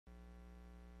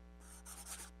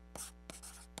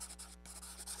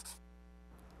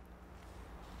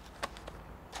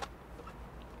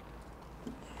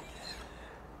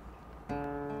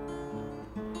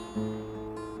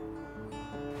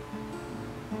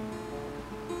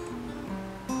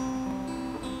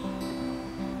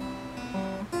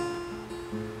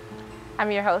I'm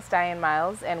your host, Dianne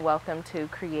Myles, and welcome to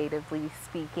Creatively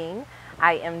Speaking.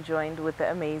 I am joined with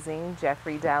the amazing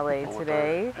Jeffrey Dalley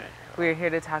today. We're here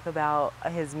to talk about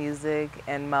his music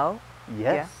and Mo.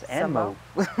 Yes, yeah, and Mo.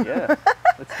 Yeah,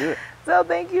 let's do it. So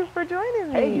thank you for joining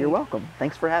me. Hey, you're welcome.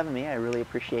 Thanks for having me. I really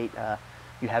appreciate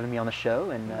you having me on the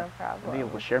show and no problem. be able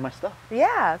to share my stuff.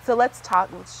 Yeah, so let's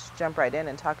jump right in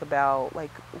and talk about like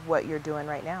what you're doing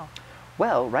right now.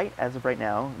 Well, as of right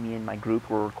now, me and my group,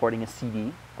 we're recording a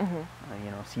CD.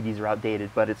 You know, CDs are outdated,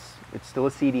 but it's still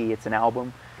a CD. It's an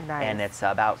album, Nice. and it's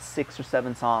about 6 or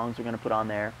 7 songs we're going to put on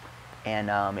there. And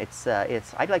it's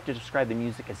I'd like to describe the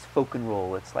music as folk and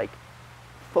roll. It's like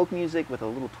folk music with a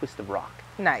little twist of rock.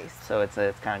 Nice. So it's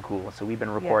kind of cool. So we've been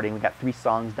recording. We got 3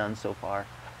 songs done so far,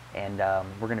 and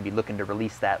we're going to be looking to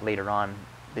release that later on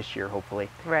this year, hopefully.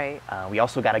 Right. We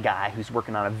also got a guy who's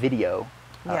working on a video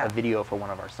for one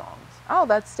of our songs. Oh,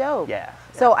 that's dope. Yeah.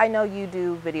 So I know you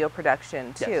do video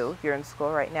production too. Yes. You're in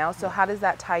school right now. So how does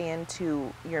that tie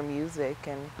into your music?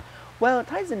 And Well, it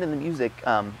ties into the music.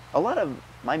 A lot of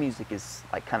my music is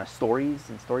like kind of stories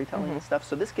and storytelling and stuff.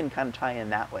 So this can kind of tie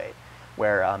in that way,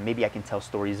 where maybe I can tell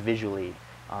stories visually,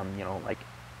 you know, like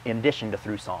in addition to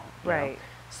through song. You know?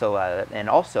 So and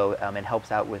also it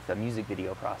helps out with the music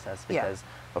video process, because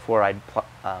before I'd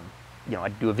you know,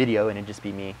 I'd do a video and it'd just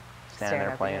be me standing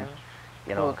there playing.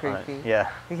 You know, creepy.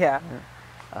 Yeah.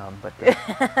 But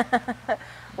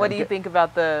what do you think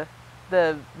about the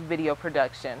video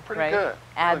production? Pretty right? good.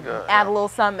 Add Pretty good, add a little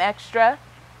something extra.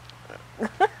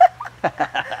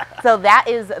 So that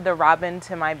is the Robin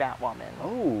to my Batwoman.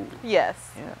 Oh.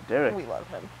 Yes. Yeah, Derek. We love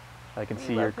him. I can We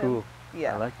see love you're him. cool.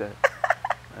 Yeah. I like that.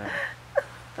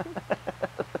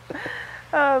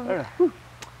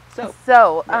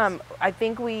 So I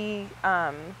think we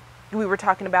were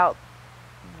talking about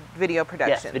video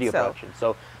production. Yes, video production.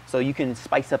 So you can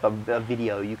spice up a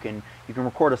video. You can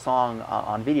record a song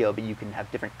on video, but you can have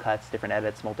different cuts, different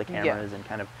edits, multi-cameras, and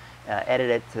kind of edit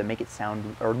it to make it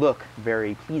sound or look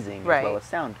very pleasing, as well as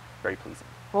sound very pleasing.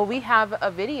 Well, we have a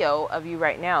video of you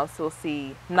right now, so we'll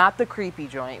see not the creepy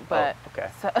joint, but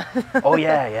Oh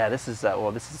yeah. This is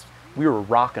we were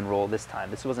rock and roll this time.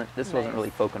 This wasn't really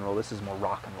folk and roll. This is more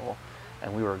rock and roll,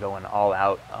 and we were going all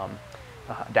out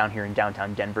down here in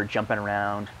downtown Denver, jumping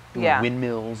around, doing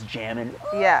windmills, jamming,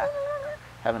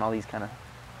 having all these kind of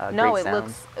great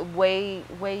sounds. Looks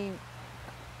way.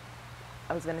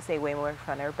 I was gonna say way more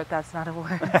funner, but that's not a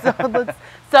word. So it looks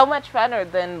so much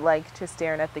funner than like just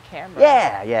staring at the camera.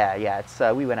 Yeah. It's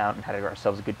we went out and had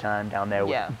ourselves a good time down there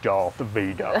with Darth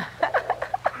Vader.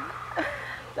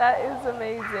 That is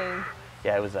amazing.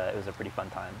 Yeah, it was a pretty fun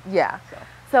time. Yeah.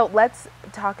 So let's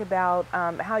talk about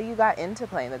how you got into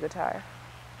playing the guitar.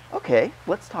 Okay,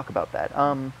 let's talk about that.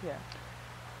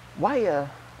 Why? It's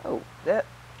a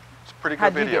pretty good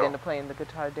How'd you video. get into playing the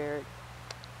guitar, Derek?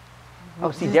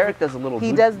 Oh, see, Derek does a little.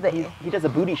 He does a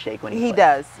booty shake when he plays.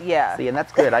 does, yeah. See, and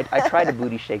that's good. I tried a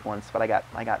booty shake once, but I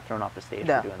got thrown off the stage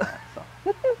for doing that. So.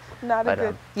 Not a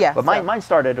good. But mine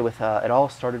started with it all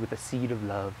started with a seed of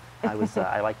love.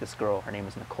 I liked this girl. Her name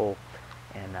was Nicole,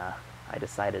 and I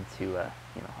decided to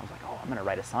you know, I was like, oh, I'm gonna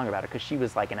write a song about her, because she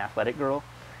was like an athletic girl,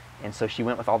 and so she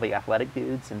went with all the athletic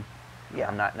dudes, and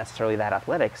I'm not necessarily that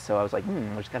athletic, so I was like,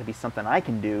 there's got to be something I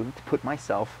can do to put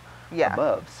myself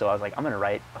above. So I was like, I'm gonna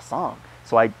write a song.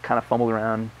 So I kind of fumbled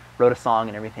around, wrote a song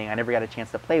and everything. I never got a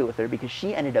chance to play it with her, because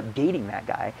she ended up dating that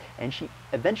guy, and she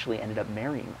eventually ended up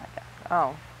marrying that guy.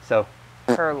 Oh. So.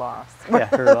 Her loss. Yeah,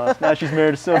 her loss. Now she's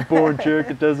married to some boring jerk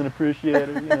that doesn't appreciate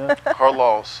her, you know. Her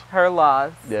loss. Her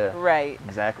loss. Yeah. Right.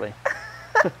 Exactly.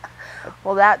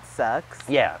 Well, that sucks.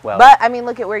 Yeah, well. But, I mean,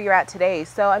 look at where you're at today.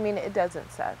 So, I mean, it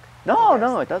doesn't suck. No, it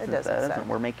doesn't. It doesn't suck.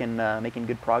 We're making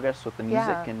good progress with the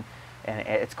music, and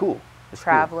it's cool. It's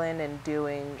traveling cool. and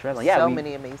doing so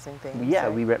many amazing things. Yeah,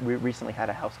 we recently had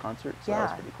a house concert, so that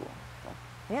was pretty cool.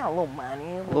 Yeah, a little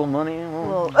money. A little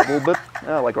bit.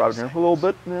 Like Robert here. A little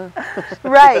bit. Yeah.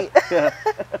 Right. Yeah.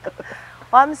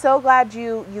 Well, I'm so glad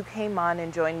you came on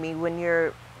and joined me. When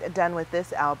you're done with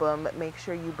this album, make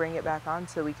sure you bring it back on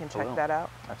so we can check that out.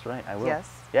 That's right, I will. Yes.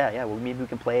 Yeah. Well, maybe we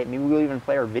can play it. Maybe we'll even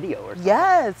play our video or something.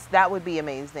 Yes, that would be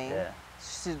amazing. Yeah.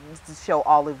 To show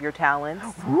all of your talents,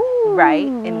 right,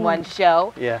 in one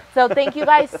show. Yeah. So thank you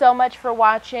guys so much for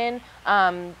watching.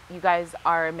 You guys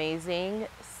are amazing.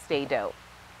 Stay dope.